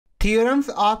Theorems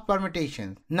of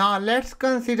permutations. Now let's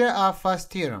consider our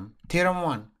first theorem. Theorem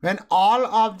 1. When all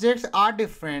objects are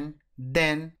different,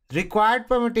 then required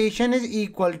permutation is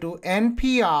equal to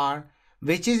NPR,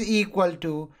 which is equal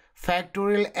to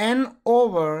factorial n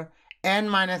over n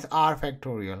minus r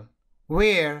factorial,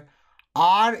 where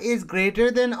r is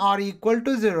greater than or equal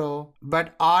to 0,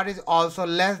 but r is also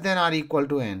less than or equal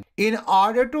to n. In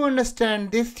order to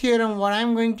understand this theorem, what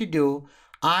I'm going to do,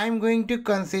 I'm going to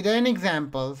consider an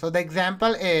example. So the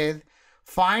example is,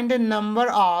 find a number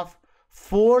of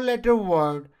 4-letter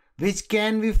word which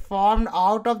can be formed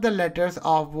out of the letters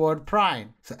of word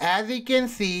prime. So as you can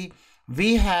see,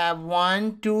 we have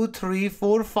 1, 2, 3,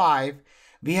 4, 5.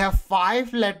 We have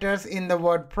 5 letters in the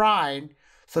word prime.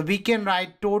 So we can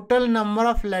write total number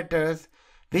of letters,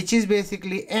 which is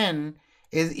basically n,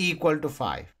 is equal to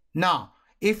 5. Now,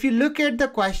 if you look at the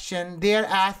question, they are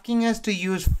asking us to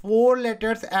use 4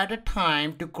 letters at a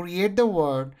time to create the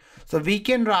word. So we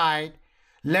can write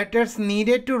letters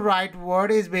needed to write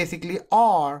word is basically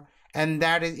R, and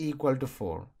that is equal to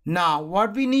 4. Now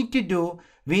what we need to do,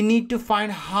 we need to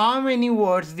find how many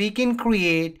words we can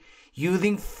create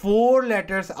using 4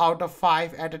 letters out of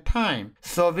 5 at a time.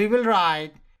 So we will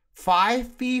write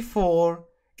 5p4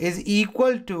 is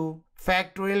equal to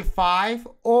factorial 5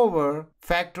 over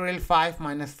factorial 5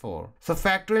 minus 4. So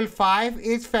factorial 5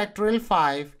 is factorial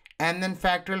 5, and then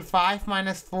factorial 5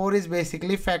 minus 4 is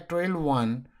basically factorial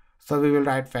 1. So we will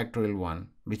write factorial 1,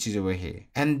 which is over here.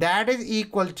 And that is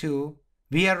equal to,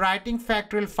 we are writing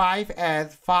factorial 5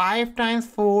 as 5 times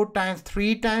 4 times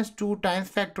 3 times 2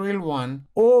 times factorial 1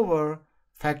 over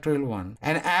factorial 1.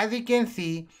 And as you can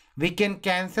see, we can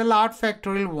cancel out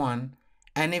factorial 1.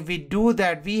 And if we do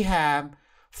that, we have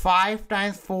 5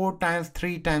 times 4 times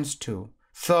 3 times 2.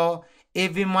 So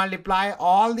if we multiply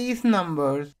all these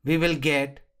numbers, we will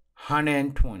get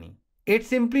 120. It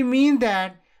simply means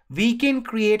that we can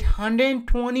create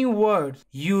 120 words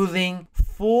using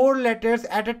 4 letters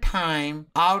at a time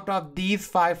out of these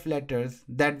 5 letters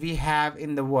that we have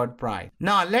in the word prime.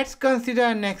 Now let's consider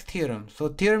our next theorem. So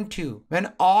theorem 2.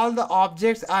 When all the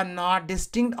objects are not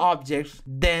distinct objects,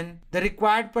 then the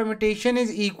required permutation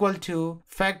is equal to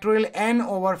factorial n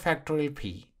over factorial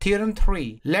p. Theorem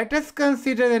 3. Let us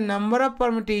consider the number of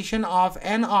permutation of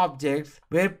n objects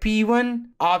where p1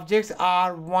 objects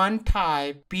are one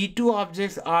type, p2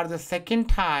 objects are the second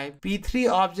type,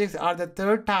 p3 objects are the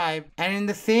third type, and in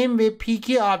the same way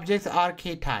pk objects are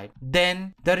k type.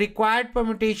 Then the required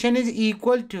permutation is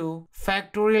equal to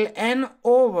factorial n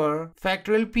over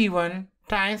factorial p1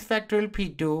 times factorial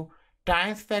p2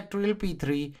 times factorial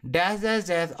p3 dash dash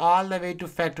dash all the way to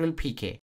factorial pk.